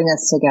was to bring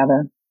us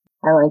together.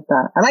 I like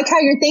that. I like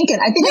how you're thinking.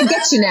 I think I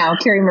get you now,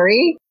 Carrie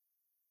Marie.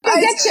 I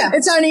get you.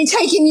 It's only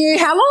taken you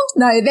how long?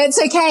 No, that's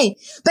okay.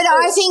 But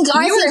I think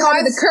I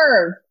were the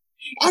curve.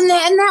 And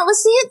that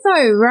was it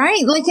though,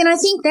 right? Like, and I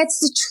think that's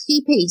the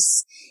tricky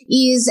piece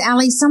is,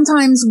 Ali,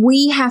 sometimes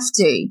we have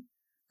to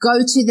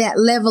go to that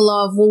level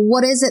of, well,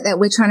 what is it that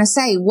we're trying to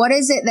say? What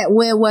is it that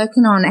we're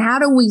working on? How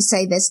do we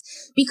say this?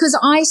 Because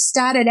I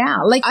started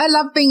out, like, I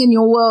love being in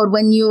your world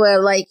when you were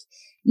like,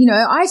 you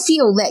know, I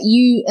feel that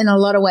you in a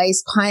lot of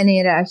ways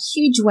pioneered a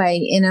huge way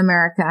in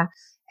America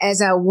as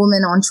a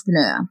woman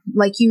entrepreneur.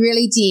 Like you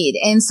really did.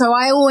 And so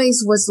I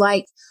always was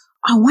like,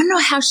 I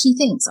wonder how she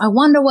thinks. I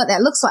wonder what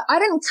that looks like. I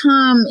didn't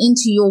come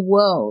into your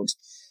world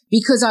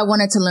because I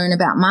wanted to learn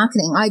about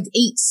marketing. I'd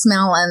eat,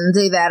 smell, and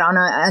do that on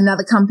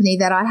another company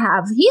that I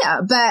have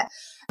here. But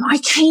I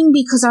came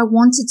because I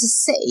wanted to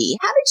see,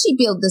 how did she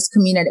build this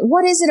community?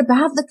 What is it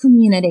about the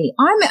community?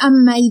 I'm a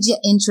major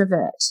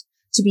introvert,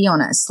 to be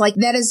honest. Like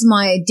that is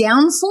my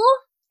downfall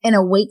and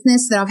a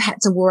weakness that I've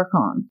had to work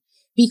on,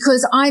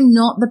 because I'm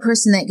not the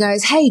person that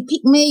goes, hey,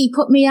 pick me,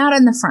 put me out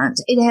in the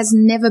front. It has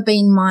never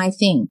been my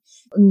thing.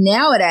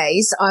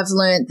 Nowadays, I've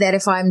learned that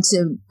if I'm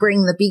to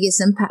bring the biggest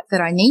impact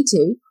that I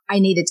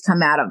needed to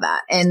come out of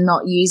that and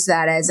not use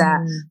that as a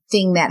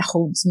thing that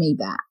holds me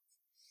back.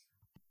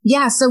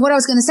 Yeah. So what I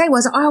was going to say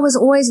was I was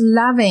always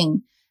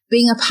loving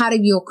being a part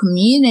of your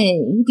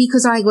community,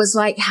 because I was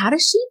like, how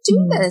does she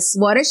do this?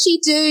 What does she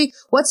do?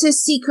 What's her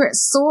secret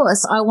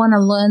sauce? I want to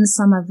learn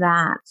some of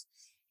that.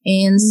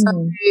 And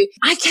so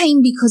I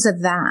came because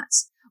of that.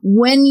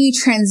 When you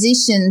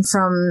transition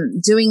from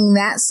doing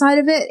that side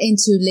of it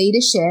into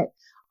leadership,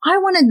 I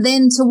wanted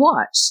then to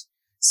watch.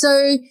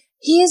 So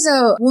here's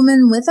a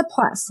woman with a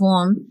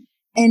platform,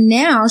 and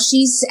now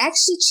she's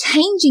actually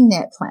changing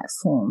that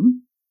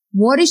platform.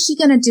 What is she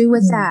going to do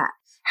with that?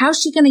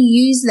 How's she going to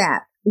use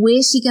that?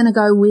 Where's she going to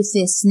go with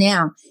this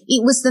now?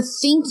 It was the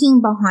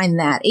thinking behind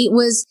that. It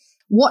was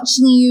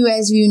watching you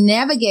as you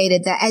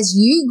navigated that, as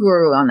you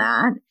grew on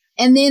that.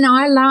 And then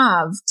I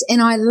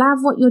love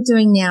what you're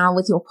doing now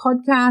with your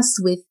podcast,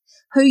 with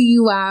who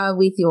you are,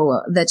 with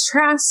the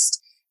trust,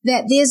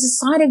 that there's a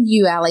side of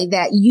you, Ali,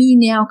 that you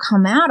now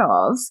come out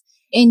of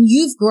and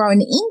you've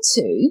grown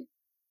into,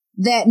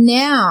 that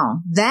now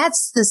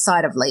that's the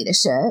side of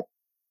leadership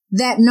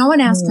that no one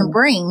else can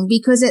bring,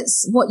 because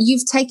it's what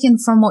you've taken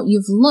from what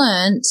you've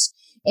learned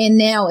and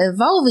now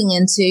evolving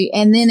into.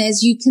 And then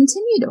as you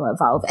continue to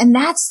evolve, and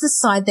that's the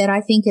side that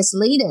I think as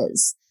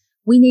leaders,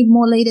 we need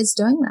more leaders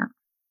doing that.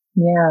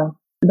 Yeah.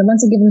 The ones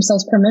that give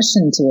themselves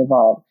permission to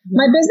evolve.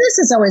 My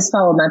business has always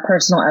followed my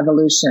personal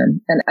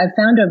evolution. And I've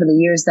found over the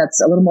years that's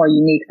a little more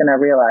unique than I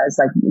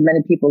realized. Like many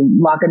people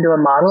lock into a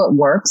model, it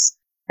works.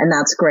 and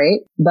that's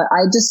great. But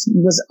I just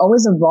was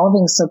always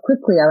evolving so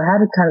quickly. I had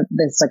kind of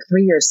this like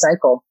 3-year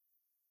cycle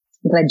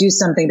that I do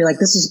something, be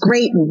like, this is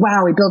great. And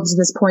wow, we built to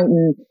this point.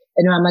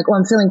 And I'm like, oh,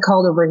 I'm feeling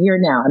called over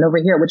here now and over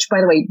here, which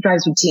by the way,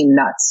 drives your team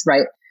nuts,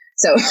 right?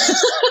 So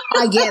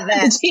I get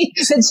that.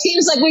 the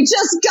team's like, we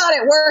just got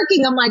it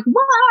working. I'm like,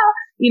 wow,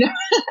 you know,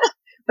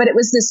 but it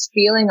was this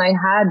feeling I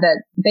had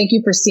that thank you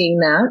for seeing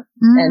that.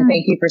 And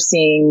thank you for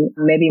seeing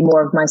maybe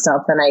more of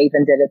myself than I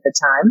even did at the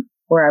time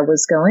where I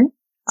was going.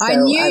 So I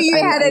knew you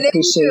had it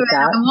into it.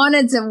 I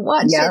wanted to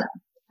watch it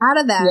out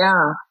of that.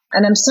 Yeah.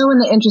 And I'm so in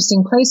the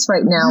interesting place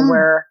right now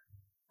where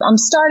I'm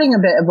starting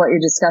a bit of what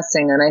you're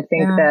discussing. And I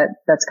think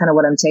that's kind of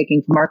what I'm taking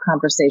from our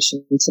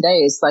conversation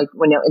today is like,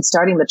 when it's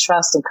starting the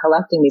trust and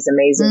collecting these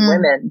amazing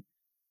women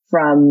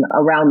from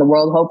around the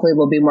world. Hopefully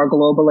we'll be more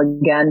global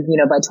again, you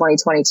know, by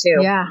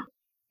 2022. Yeah.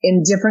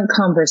 In different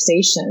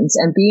conversations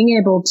and being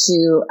able to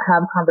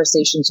have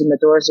conversations when the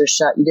doors are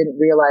shut, you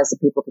didn't realize that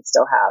people could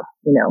still have,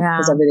 you know,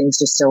 because everything's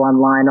just so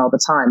online all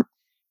the time.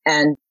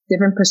 And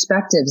different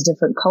perspectives,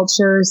 different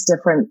cultures,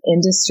 different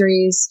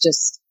industries,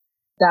 just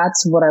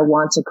that's what I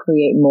want to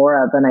create more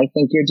of. And I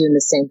think you're doing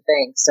the same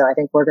thing. So I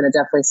think we're going to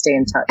definitely stay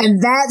in touch.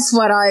 And that's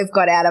what I've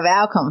got out of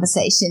our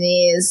conversation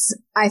is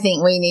I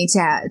think we need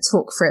to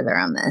talk further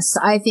on this.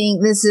 I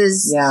think this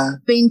has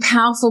been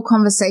powerful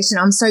conversation.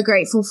 I'm so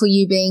grateful for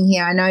you being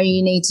here. I know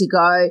you need to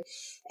go.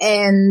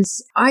 And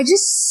I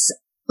just,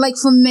 like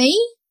for me,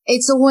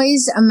 it's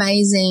always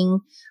amazing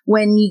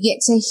when you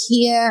get to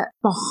hear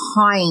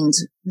behind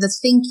the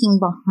thinking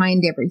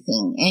behind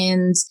everything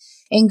and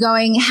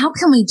going, how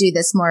can we do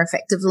this more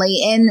effectively?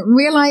 And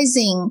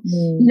realizing,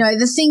 you know,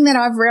 the thing that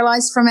I've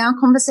realized from our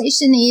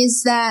conversation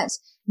is that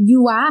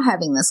you are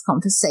having this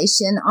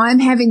conversation. I'm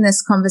having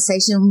this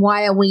conversation.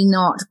 Why are we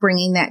not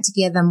bringing that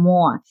together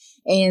more?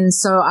 And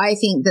so I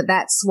think that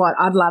that's what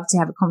I'd love to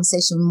have a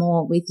conversation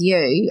more with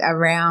you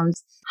around.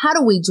 How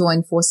do we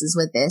join forces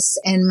with this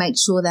and make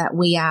sure that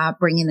we are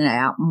bringing it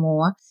out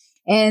more?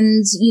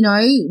 And, you know,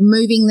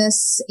 moving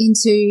this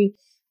into,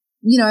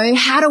 you know,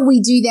 how do we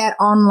do that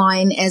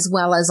online as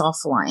well as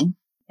offline?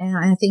 And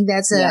I think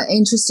that's an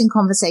interesting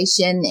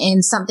conversation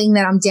and something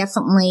that I'm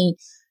definitely,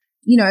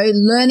 you know,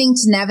 learning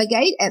to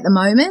navigate at the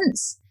moment.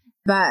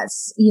 But,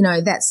 you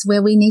know, that's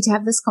where we need to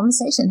have this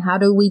conversation. How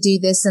do we do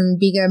this in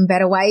bigger and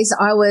better ways?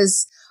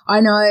 I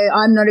know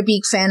I'm not a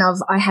big fan of,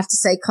 I have to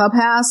say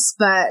Clubhouse,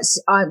 but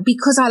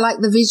because I like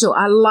the visual,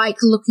 I like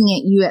looking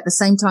at you at the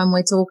same time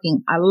we're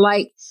talking. I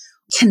like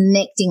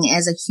connecting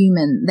as a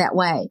human that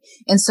way.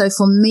 And so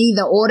for me,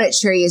 the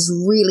auditory is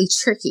really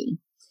tricky.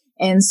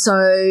 And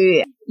so,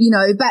 you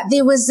know, but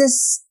there was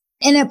this,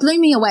 and it blew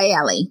me away,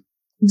 Ali,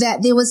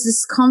 that there was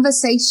this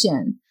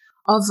conversation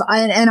of,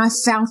 and I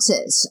felt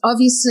it.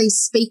 Obviously,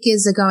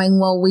 speakers are going,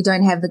 well, we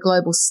don't have the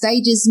global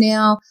stages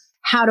now.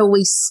 How do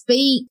we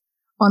speak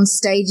on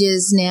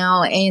stages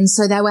now? And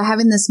so they were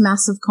having this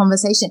massive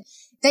conversation.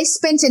 They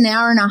spent an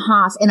hour and a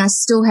half and I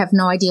still have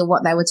no idea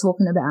what they were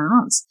talking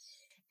about.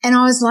 And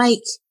I was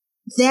like,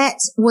 that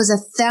was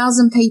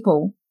 1,000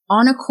 people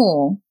on a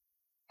call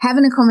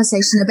having a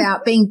conversation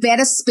about being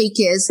better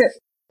speakers.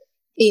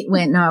 It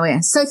went nowhere.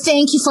 So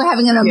thank you for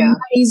having an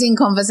amazing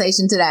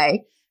conversation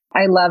today.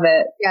 I love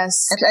it.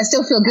 Yes. I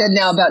still feel good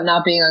now about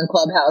not being on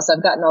Clubhouse.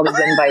 I've gotten all these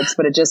invites,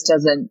 but it just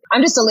doesn't.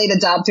 I'm just a late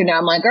adopter now.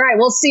 I'm like, all right,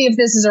 we'll see if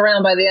this is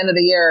around by the end of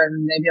the year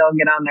and maybe I'll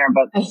get on there.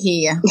 But I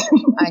hear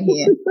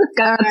you.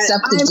 Got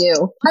stuff to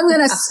do. I'm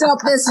going to stop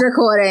this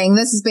recording.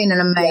 This has been an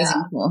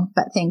amazing call,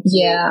 but thank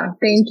you. Yeah.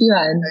 Thank you,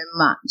 Anne. Very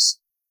much.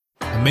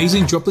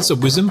 Amazing droplets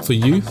of wisdom for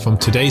you from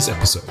today's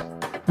episode.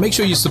 Make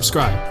sure you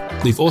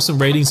subscribe, leave awesome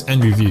ratings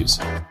and reviews.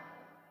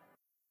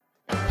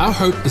 Our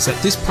hope is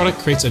that this product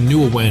creates a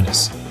new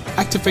awareness,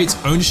 activates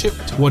ownership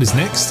to what is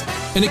next,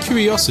 and a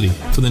curiosity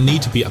for the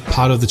need to be a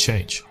part of the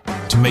change,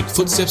 to make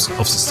footsteps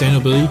of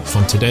sustainability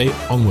from today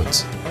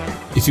onwards.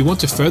 If you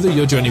want to further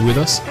your journey with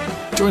us,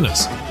 join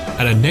us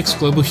at our next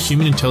Global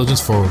Human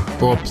Intelligence Forum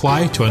or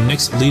apply to our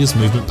next Leaders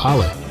Movement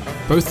Parlay.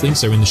 Both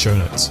links are in the show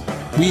notes.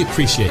 We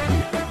appreciate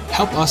you.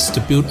 Help us to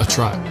build a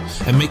tribe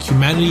and make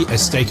humanity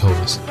as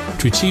stakeholders.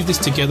 To achieve this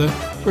together,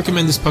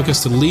 recommend this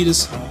podcast to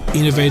leaders,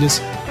 innovators,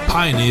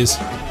 pioneers,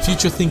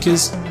 future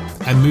thinkers,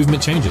 and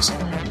movement changers.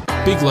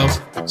 Big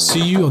love.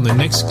 See you on the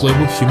next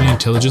Global Human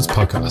Intelligence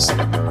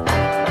podcast.